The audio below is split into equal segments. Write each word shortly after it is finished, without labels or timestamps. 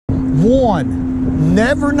one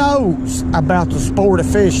never knows about the sport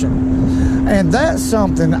of fishing. And that's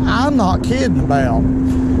something I'm not kidding about.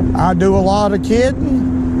 I do a lot of kidding.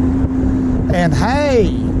 And hey,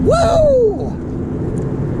 woo!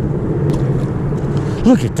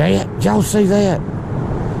 Look at that. Did y'all see that?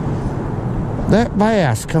 That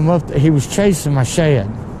bass come up, he was chasing my shad.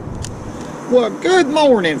 Well, good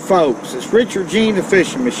morning, folks. It's Richard Gene, the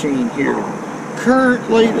fishing machine here.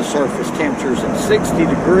 Currently, the surface temperature is at 60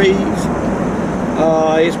 degrees.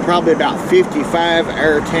 It's probably about 55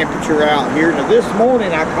 air temperature out here. Now, this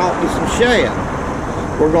morning, I caught me some shad.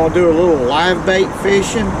 We're going to do a little live bait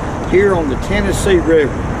fishing here on the Tennessee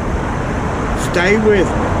River. Stay with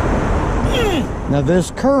me. Now,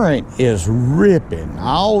 this current is ripping.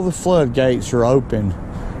 All the floodgates are open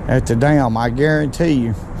at the dam, I guarantee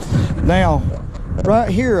you. Now, right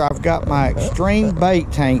here, I've got my extreme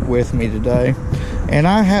bait tank with me today, and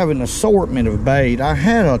I have an assortment of bait. I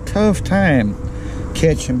had a tough time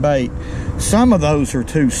catching bait. Some of those are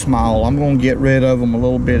too small. I'm going to get rid of them a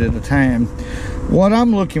little bit at a time. What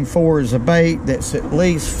I'm looking for is a bait that's at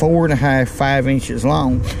least 4.5, 5 inches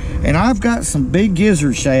long. And I've got some big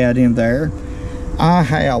gizzard shad in there. I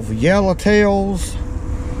have yellowtails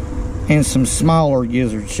and some smaller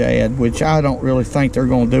gizzard shad, which I don't really think they're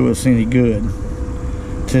going to do us any good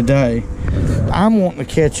today. I'm wanting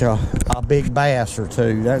to catch a big bass or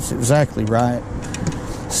two. That's exactly right.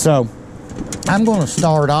 So I'm going to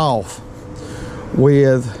start off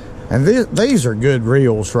with, and these are good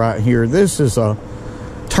reels right here. This is a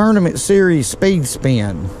Tournament Series Speed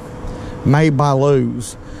Spin made by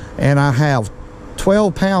Lew's, and I have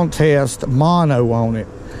 12-pound test mono on it,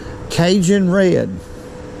 Cajun red,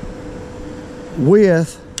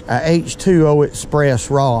 with a H2O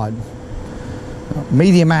Express rod,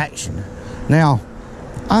 medium action. Now,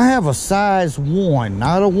 I have a size 1,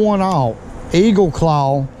 not a 1/0, Eagle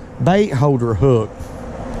Claw bait holder hook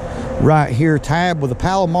right here, tied with a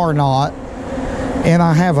Palomar knot, and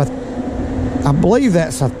I have I believe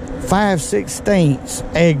that's a 5/16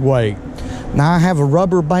 egg weight. Now I have a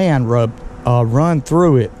rubber band run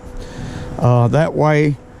through it. That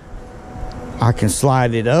way I can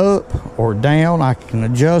slide it up or down. I can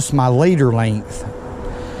adjust my leader length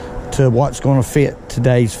to what's going to fit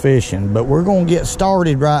today's fishing. But we're going to get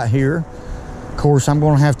started right here. Of course, I'm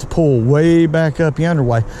going to have to pull way back up yonder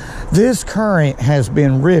way. This current has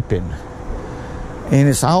been ripping, and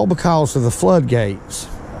it's all because of the floodgates.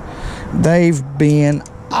 They've been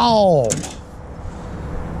all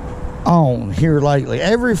on here lately.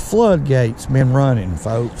 Every floodgate's been running,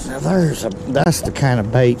 folks. Now that's the kind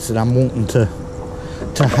of baits that I'm wanting to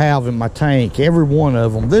have in my tank. Every one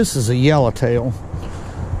of them. This is a yellowtail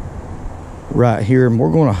right here, and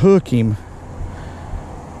we're going to hook him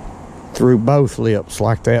through both lips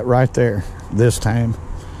like that right there this time.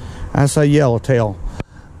 I say yellowtail.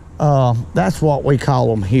 That's what we call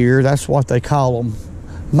them here. That's what they call them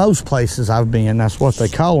most places I've been. That's what they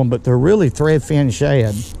call them, but they're really threadfin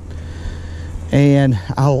shad. And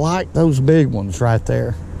I like those big ones right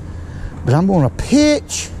there. But I'm going to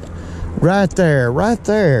pitch right there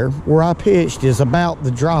where I pitched is about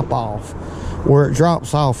the drop off, where it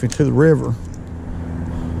drops off into the river.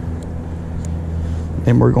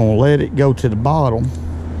 And we're going to let it go to the bottom.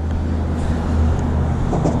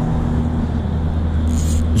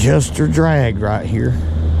 Just a drag right here.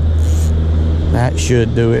 That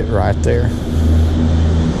should do it right there.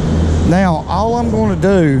 Now, all I'm going to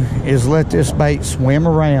do is let this bait swim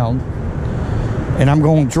around, and I'm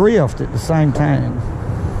going to drift at the same time.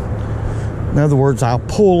 In other words, I'll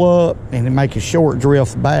pull up and then make a short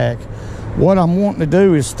drift back. What I'm wanting to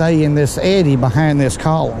do is stay in this eddy behind this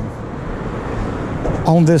column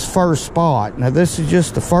on this first spot. Now, this is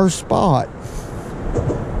just the first spot.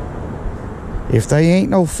 If they ain't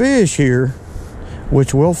no fish here,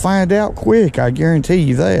 which we'll find out quick, I guarantee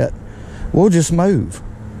you that, we'll just move.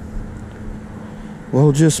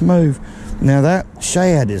 We'll just move. Now that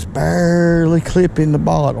shad is barely clipping the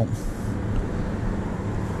bottom.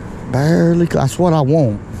 Barely. That's what I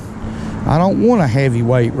want. I don't want a heavy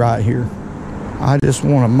weight right here. I just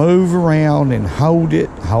want to move around and hold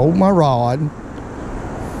my rod,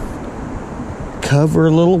 cover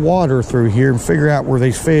a little water through here and figure out where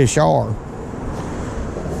these fish are.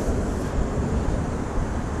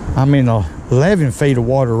 I'm in 11 feet of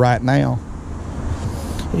water right now.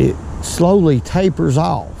 It slowly tapers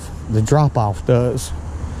off. The drop off does.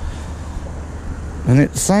 And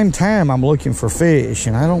at the same time, I'm looking for fish,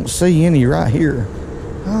 and I don't see any right here.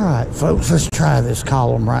 All right, folks, let's try this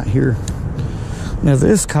column right here. Now,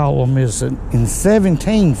 this column is in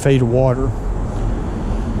 17 feet of water.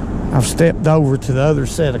 I've stepped over to the other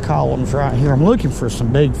set of columns right here. I'm looking for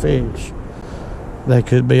some big fish. They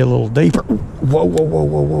could be a little deeper. Whoa, whoa, whoa,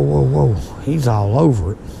 whoa, whoa, whoa, whoa. He's all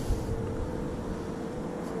over it.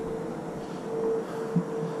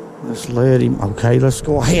 Let's let him. Okay, let's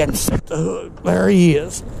go ahead and set the hook. There he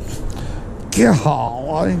is.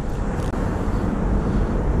 Golly.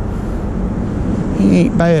 He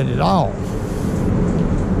ain't bad at all.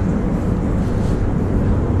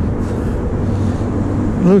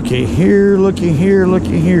 Looky here, looky here,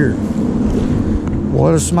 looky here.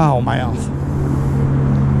 What a smallmouth.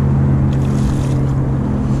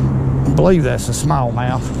 I believe that's a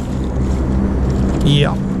smallmouth.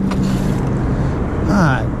 Yeah.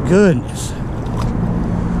 My goodness.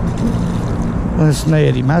 Let's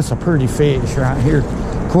net him. That's a pretty fish right here.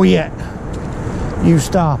 Quit. You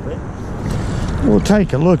stop it. We'll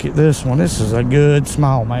take a look at this one. This is a good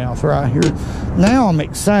smallmouth right here. Now I'm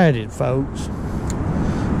excited, folks.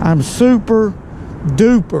 I'm super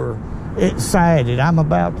duper excited. I'm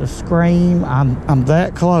about to scream. I'm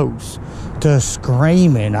that close to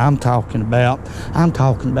screaming. I'm talking about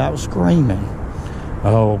screaming.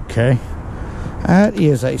 Okay. That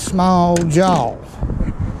is a small jaw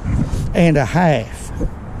and a half.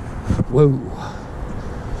 Whoa.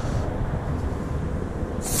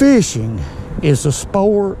 Fishing is a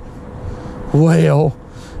sport. Well,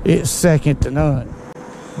 it's second to none.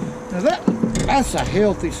 Now that's a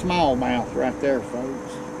healthy smallmouth right there,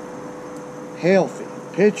 folks. Healthy.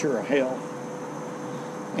 Picture of health.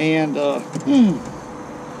 And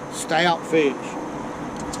stout fish.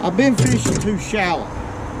 I've been fishing too shallow.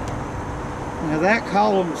 Now that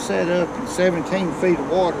column is set up in 17 feet of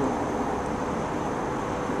water.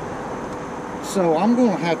 So I'm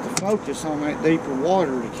going to have to focus on that deeper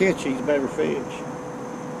water to catch these better fish.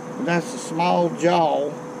 And that's a small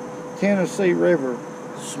jaw, Tennessee River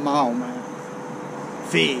smallmouth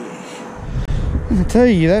fish. I tell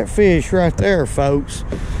you, that fish right there, folks,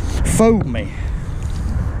 fooled me.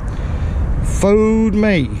 Fooled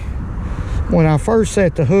me. When I first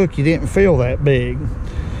set the hook, he didn't feel that big.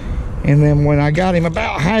 And then when I got him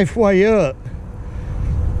about halfway up,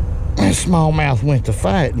 that smallmouth went to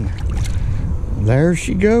fighting. There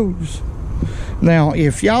she goes. Now,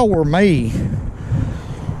 if y'all were me,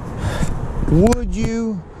 would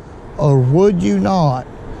you or would you not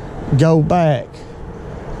go back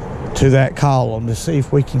to that column to see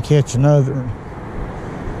if we can catch another one?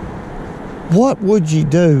 What would you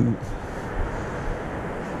do?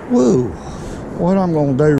 Whoa. What I'm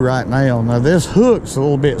going to do right now this hook's a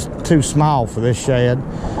little bit too small for this shad,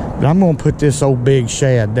 but I'm going to put this old big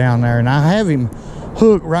shad down there, and I have him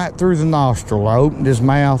hooked right through the nostril. I opened his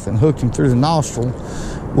mouth and hooked him through the nostril,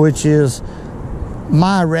 which is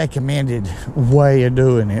my recommended way of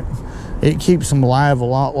doing it. It keeps them alive a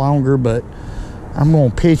lot longer, but I'm going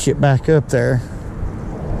to pitch it back up there,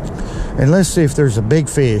 and let's see if there's a big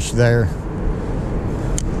fish there.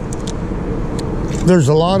 There's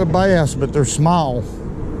a lot of bass, but they're small.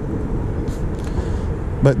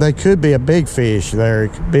 But they could be a big fish there.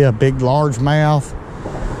 It could be a big largemouth,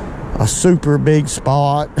 a super big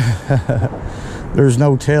spot. There's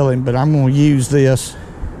no telling, but I'm going to use this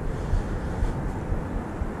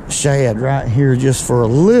shad right here just for a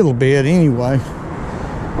little bit anyway,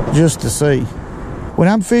 just to see. When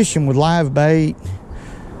I'm fishing with live bait,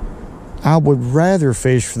 I would rather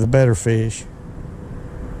fish for the better fish.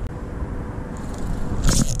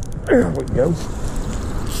 There we go.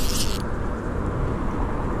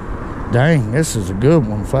 Dang, this is a good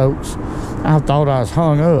one, folks. I thought I was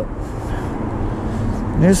hung up.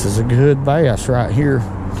 This is a good bass right here.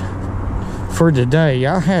 For today,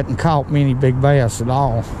 I hadn't caught many big bass at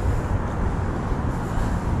all.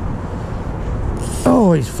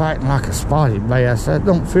 Oh, he's fighting like a spotted bass. That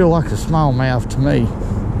don't feel like a smallmouth to me.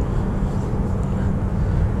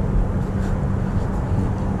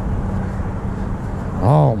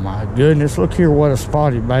 Oh my goodness, look here, what a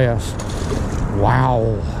spotted bass.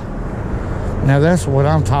 Wow. Now that's what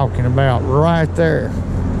I'm talking about right there.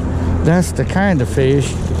 That's the kind of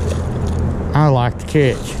fish I like to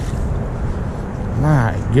catch.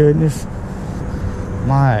 My goodness.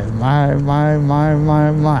 My.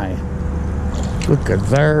 Look at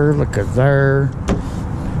there, look at there.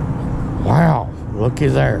 Wow, looky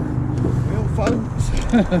there. Well, folks,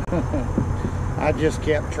 I just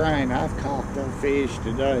kept trying. I've caught the fish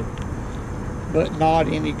today, but not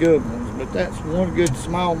any good ones. But that's one good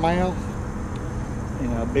smallmouth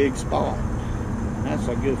in a big spot. And that's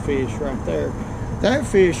a good fish right there. That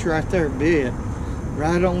fish right there bit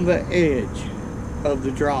right on the edge of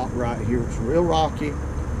the drop right here. It's real rocky.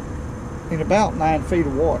 In about 9 feet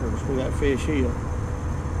of water is where that fish is.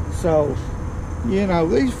 So You know,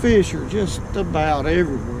 these fish are just about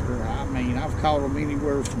everywhere. I mean, I've caught them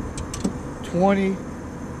anywhere from 20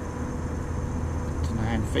 to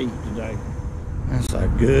 9 feet today. That's a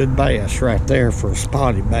good bass right there for a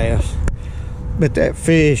spotted bass. But that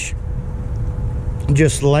fish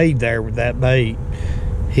just laid there with that bait.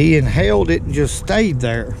 He inhaled it and just stayed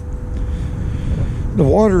there. The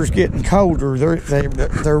water's getting colder.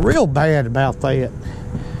 They're real bad about that.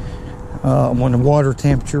 When the water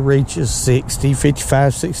temperature reaches 60,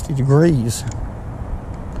 55, 60 degrees.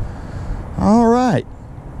 All right.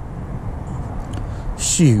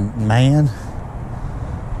 Shoot, man.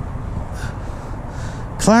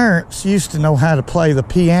 Clarence used to know how to play the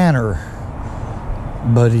piano,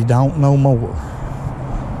 but he don't no more.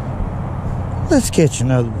 Let's catch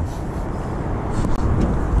another one.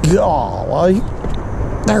 Golly.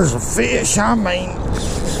 There's a fish. I mean,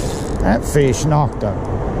 that fish knocked a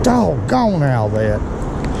doggone out of that.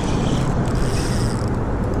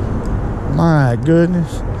 My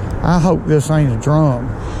goodness. I hope this ain't a drum.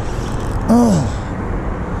 Oh.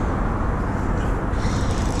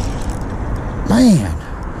 Man.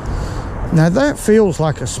 Now that feels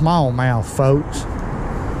like a smallmouth, folks.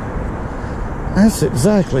 That's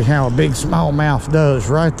exactly how a big smallmouth does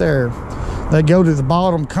right there. They go to the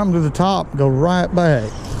bottom, come to the top, go right back.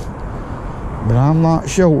 But I'm not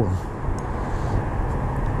sure.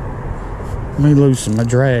 Let me loosen my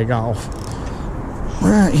drag off.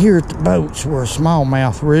 Right here at the boats where a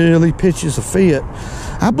smallmouth really pitches a fit.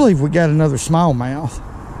 I believe we got another smallmouth.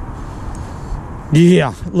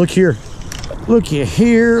 Yeah, look here. Looky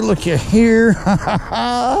here, looky here.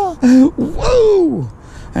 Whoa!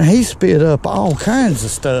 And he spit up all kinds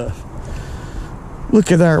of stuff.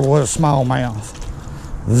 Look at there, what a smallmouth.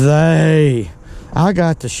 I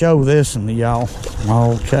got to show this one to y'all.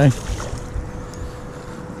 Okay.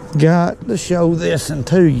 Got to show this one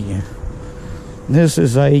to you. This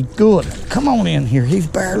is a good, come on in here. He's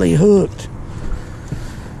barely hooked.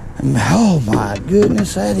 And, oh my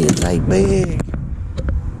goodness, that is a big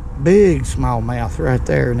smallmouth right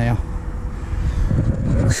there now.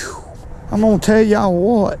 Whew. I'm gonna tell y'all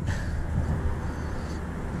what.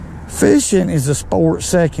 Fishing is a sport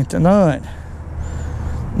second to none.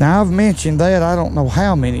 Now, I've mentioned that I don't know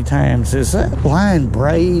how many times. Is that line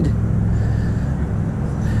braid?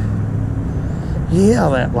 Yeah,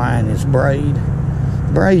 that line is braid.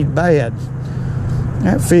 Braid bad.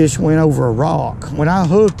 That fish went over a rock. When I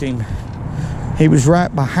hooked him, he was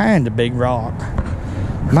right behind the big rock.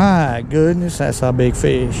 My goodness, that's a big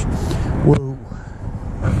fish. Whoa.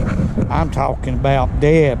 I'm talking about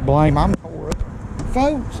dead blame. I'm tore up.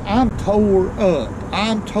 Folks, I'm tore up.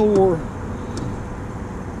 I'm tore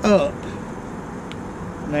up.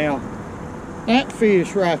 Now, that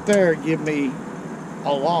fish right there give me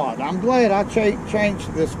a lot. I'm glad I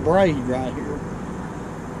changed this braid right here.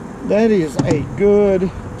 That is a good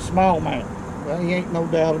smallmouth. There ain't no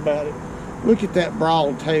doubt about it. Look at that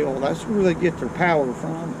broad tail. That's where they get their power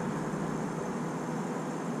from.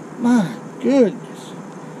 My goodness.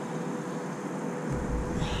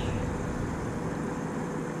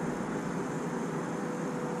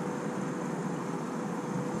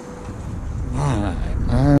 My,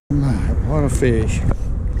 what a fish.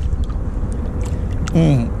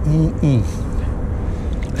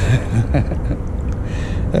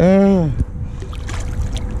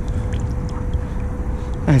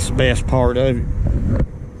 That's the best part of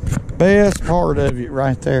it. Best part of it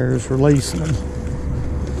right there is releasing them.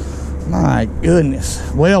 My goodness.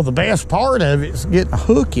 Well, the best part of it is getting a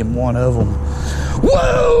hook in one of them.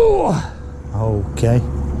 Whoa! Okay.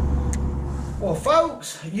 Well,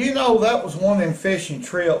 folks, you know that was one of them fishing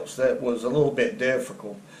trips that was a little bit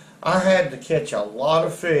difficult. I had to catch a lot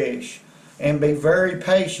of fish and be very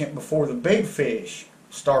patient before the big fish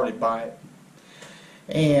started biting.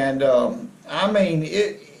 And I mean,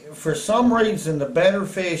 for some reason the better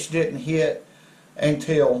fish didn't hit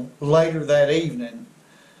until later that evening.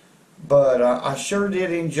 But I sure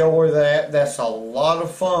did enjoy that. That's a lot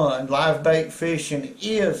of fun. Live bait fishing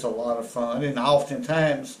is a lot of fun and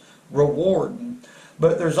oftentimes rewarding.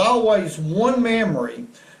 But there's always one memory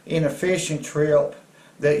in a fishing trip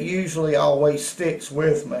that usually always sticks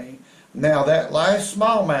with me. Now, that last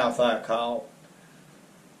smallmouth I caught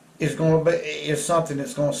is something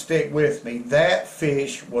that's going to stick with me. That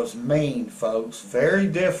fish was mean, folks. Very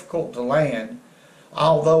difficult to land.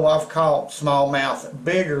 Although I've caught smallmouth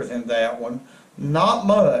bigger than that one. Not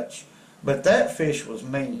much, but that fish was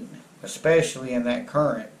mean, especially in that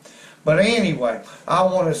current. But anyway, I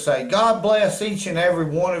want to say God bless each and every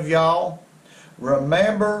one of y'all.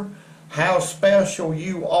 Remember how special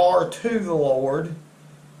you are to the Lord.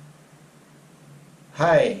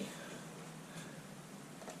 Hey,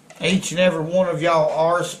 Each and every one of y'all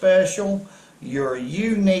are special. You're a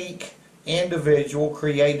unique individual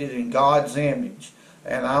created in God's image.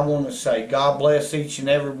 And I want to say God bless each and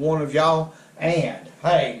every one of y'all. And,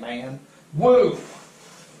 hey, man, woo!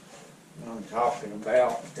 I'm talking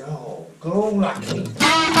about, go like it.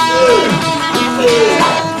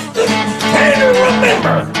 And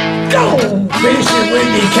remember, go fishing when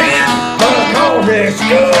you can, but all this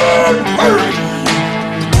good bird.